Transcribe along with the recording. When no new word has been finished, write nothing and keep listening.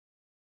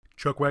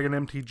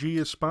ChuckWagon MTG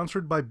is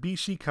sponsored by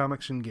BC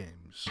Comics and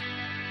Games.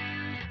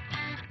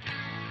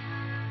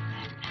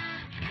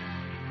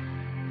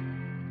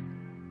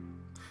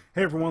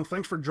 Hey everyone,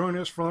 thanks for joining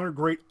us for another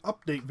great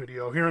update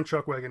video here on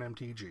ChuckWagon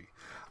MTG.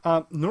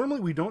 Normally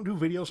we don't do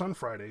videos on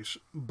Fridays,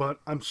 but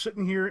I'm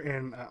sitting here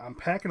and I'm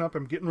packing up.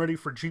 I'm getting ready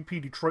for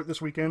GP Detroit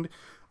this weekend.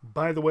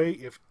 By the way,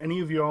 if any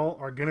of y'all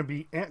are going to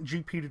be at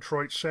GP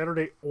Detroit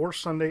Saturday or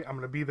Sunday, I'm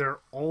going to be there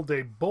all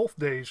day, both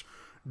days,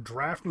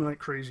 drafting like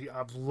crazy.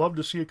 I'd love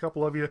to see a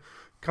couple of you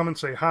come and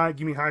say hi,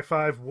 give me a high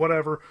five,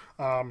 whatever.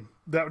 That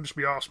would just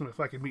be awesome if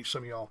I could meet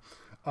some of y'all.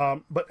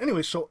 But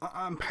anyway, so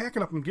I'm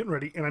packing up and getting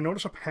ready, and I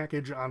notice a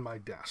package on my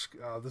desk.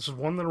 This is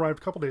one that arrived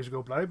a couple days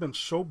ago, but I've been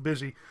so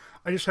busy,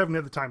 I just haven't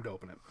had the time to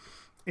open it.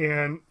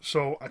 And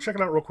so I check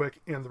it out real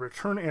quick, and the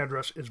return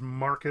address is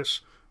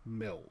Marcus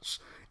Mills.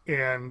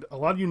 And a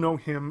lot of you know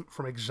him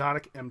from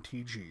Exotic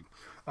MTG.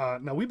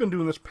 Now, we've been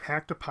doing this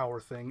Pack to Power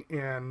thing,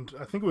 and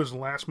I think it was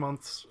last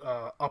month's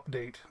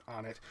update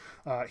on it.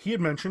 He had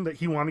mentioned that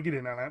he wanted to get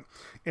in on it,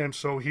 and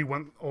so he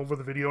went over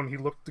the video and he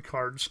looked at the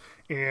cards,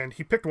 and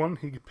he picked one.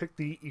 He picked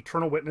the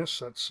Eternal Witness.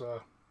 That's,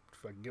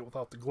 if I can get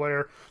without the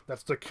glare,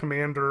 that's the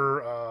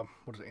Commander,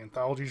 what is it,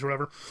 Anthologies or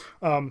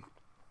whatever.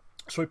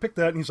 So he picked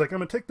that, and he's like, I'm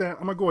going to take that,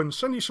 I'm going to go ahead and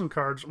send you some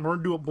cards, I'm going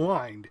to do it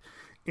blind,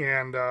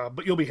 and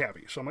but you'll be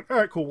happy. So I'm like, all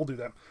right, cool, we'll do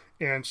that.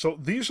 And so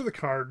these are the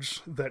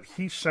cards that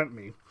he sent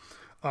me.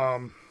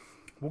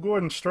 We'll go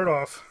ahead and start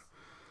off.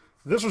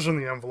 This was in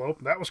the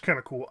envelope. That was kind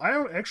of cool. I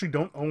actually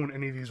don't own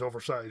any of these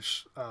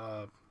oversized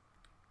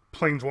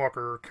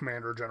Planeswalker,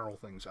 Commander, General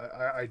things.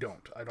 I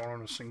don't. I don't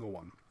own a single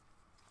one.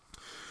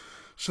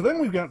 So then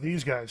we've got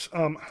these guys.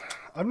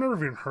 I've never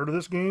even heard of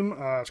this game.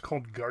 It's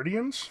called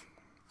Guardians,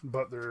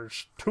 but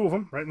there's two of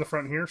them right in the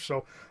front here.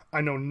 So I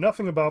know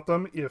nothing about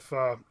them. If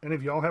any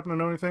of y'all happen to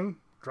know anything,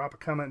 drop a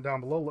comment down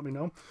below. Let me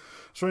know.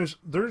 So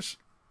anyways,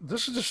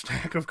 this is a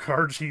stack of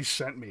cards he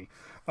sent me.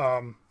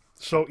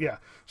 So yeah,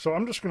 so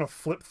I'm just going to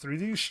flip through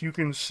these. You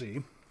can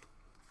see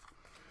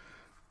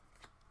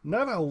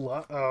not a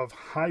lot of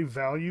high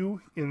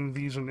value in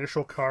these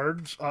initial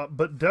cards,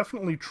 but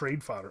definitely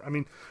trade fodder. I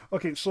mean,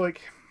 okay, so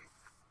like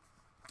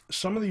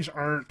some of these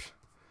aren't,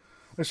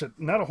 like I said,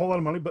 not a whole lot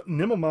of money, but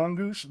Nimble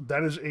Mongoose,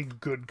 that is a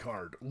good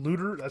card.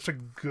 Looter, that's a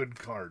good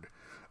card.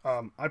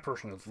 I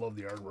personally love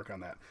the artwork on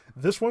that.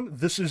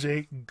 This is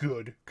a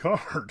good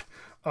card.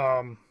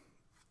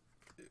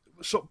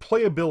 So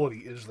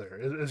playability is there.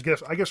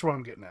 I guess what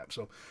I'm getting at.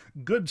 So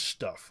good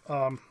stuff.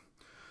 So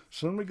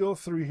then we go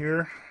through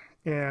here,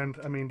 and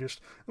I mean, then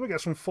we got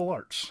some full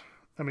arts.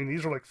 I mean,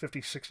 these are like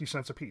 50, 60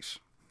 cents a piece.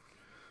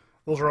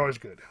 Those are always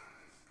good.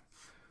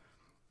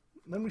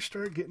 Then we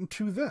start getting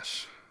to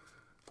this.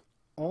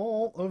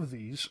 All of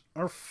these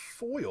are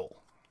foil.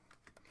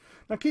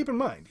 Now keep in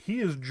mind, he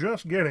is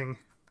just getting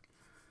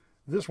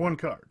this one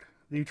card,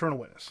 the Eternal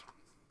Witness.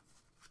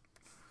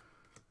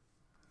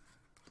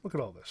 Look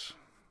at all this.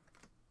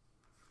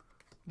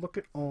 Look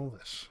at all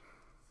this.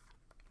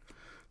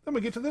 Then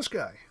we get to this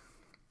guy.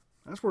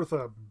 That's worth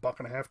 $1.50,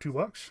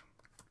 $2.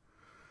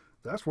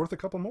 That's worth a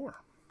couple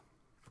more.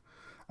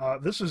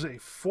 This is a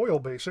foil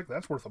basic.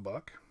 That's worth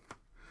 $1.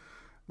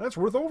 That's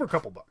worth over a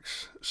couple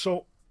bucks.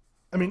 So,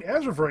 I mean,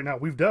 as of right now,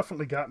 we've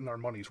definitely gotten our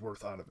money's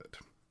worth out of it.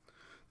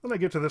 Then I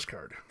get to this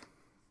card.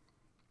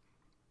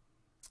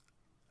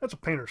 That's a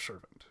Painter's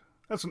Servant.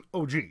 That's an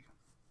OG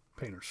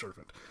Painter's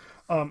Servant.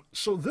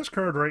 So this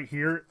card right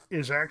here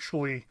is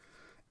actually,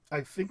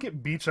 I think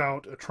it beats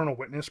out Eternal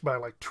Witness by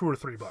like $2 or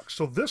 $3.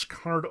 So this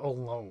card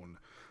alone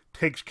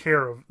takes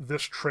care of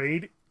this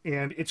trade,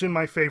 and it's in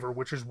my favor,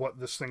 which is what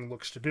this thing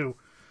looks to do.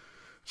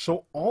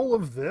 So all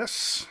of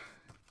this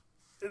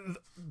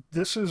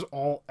is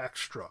all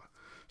extra.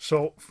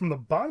 So from the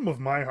bottom of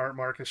my heart,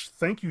 Marcus,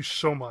 thank you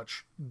so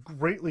much.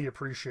 Greatly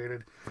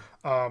appreciated.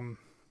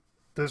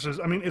 This is,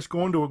 I mean, it's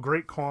going to a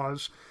great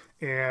cause,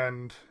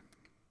 and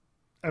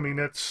I mean,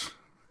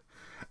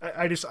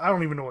 I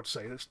don't even know what to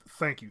say.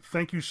 Thank you.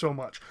 Thank you so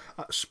much.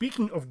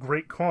 Speaking of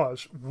great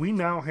cause, we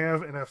now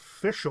have an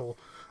official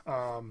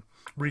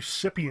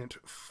recipient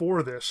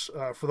for this.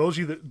 For those of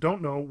you that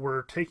don't know,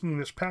 we're taking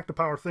this Pack to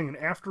Power thing, and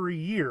after a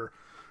year,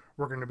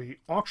 we're going to be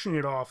auctioning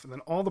it off, and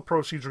then all the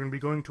proceeds are going to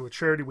be going to a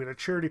charity. We had a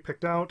charity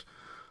picked out.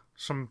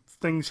 Some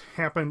things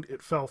happened.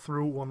 It fell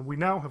through. Well, we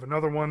now have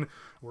another one.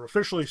 We're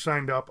officially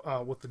signed up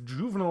with the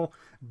Juvenile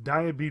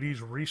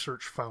Diabetes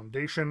Research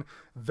Foundation.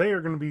 They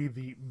are going to be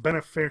the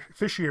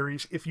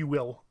beneficiaries, if you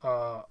will,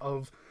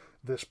 of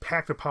this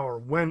Pack to Power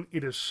when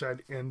it is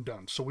said and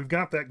done. So we've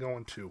got that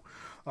going too.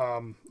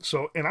 And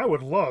I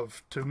would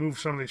love to move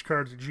some of these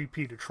cards to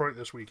GP Detroit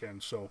this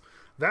weekend. So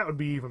that would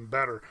be even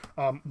better.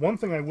 One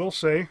thing I will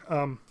say,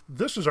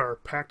 this is our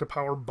Pack to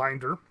Power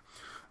binder.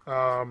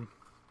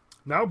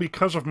 Now,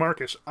 because of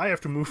Marcus, I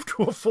have to move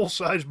to a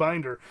full-size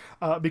binder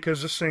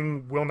because this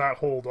thing will not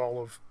hold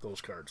all of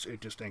those cards. It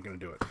just ain't going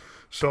to do it.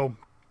 So,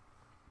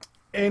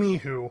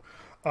 anywho,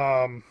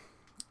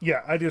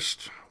 yeah,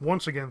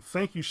 once again,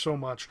 thank you so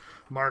much,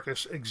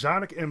 Marcus.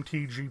 Exotic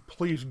MTG,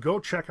 please go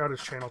check out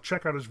his channel,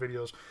 check out his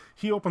videos.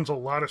 He opens a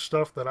lot of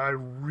stuff that I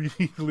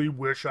really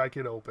wish I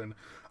could open.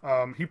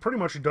 He pretty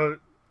much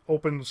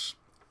opens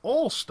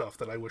all stuff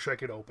that I wish I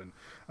could open.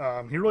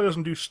 He really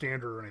doesn't do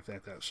standard or anything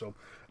like that, so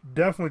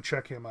definitely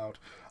check him out.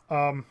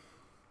 I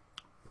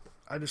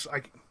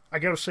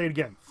gotta say it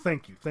again,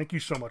 thank you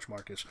so much,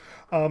 Marcus.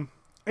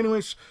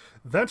 Anyways,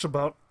 that's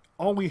about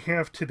all we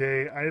have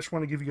today. I just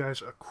want to give you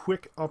guys a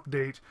quick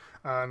update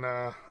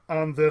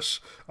on this,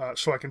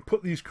 so I can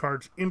put these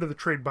cards into the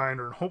trade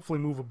binder and hopefully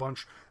move a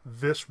bunch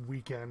this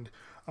weekend.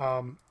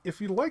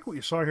 If you like what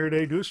you saw here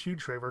today, do us a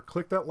huge favor.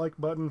 Click that like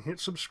button, hit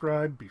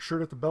subscribe, be sure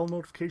to hit the bell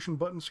notification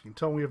button so you can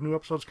tell when we have new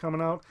episodes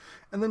coming out,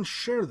 and then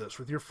share this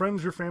with your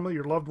friends, your family,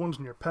 your loved ones,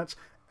 and your pets.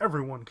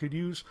 Everyone could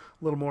use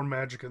a little more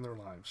magic in their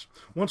lives.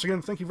 Once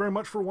again, thank you very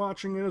much for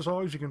watching, and as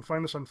always, you can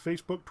find us on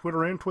Facebook,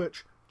 Twitter, and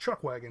Twitch,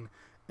 ChuckWagon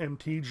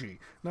MTG.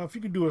 Now, if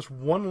you could do us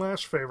one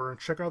last favor and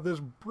check out this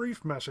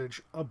brief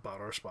message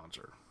about our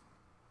sponsor.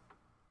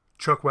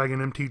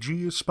 ChuckWagon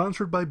MTG is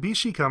sponsored by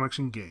BC Comics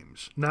and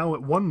Games, now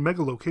at one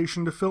mega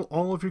location to fill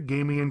all of your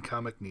gaming and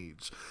comic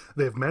needs.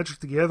 They have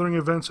Magic the Gathering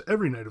events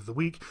every night of the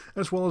week,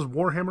 as well as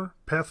Warhammer,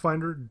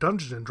 Pathfinder,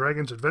 Dungeons &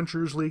 Dragons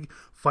Adventurers League,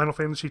 Final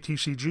Fantasy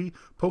TCG,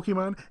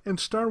 Pokemon, and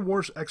Star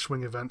Wars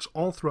X-Wing events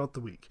all throughout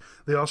the week.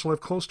 They also have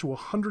close to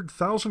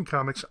 100,000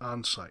 comics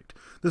on site.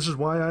 This is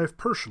why I have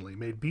personally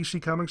made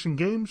BC Comics and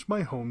Games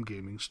my home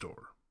gaming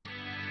store.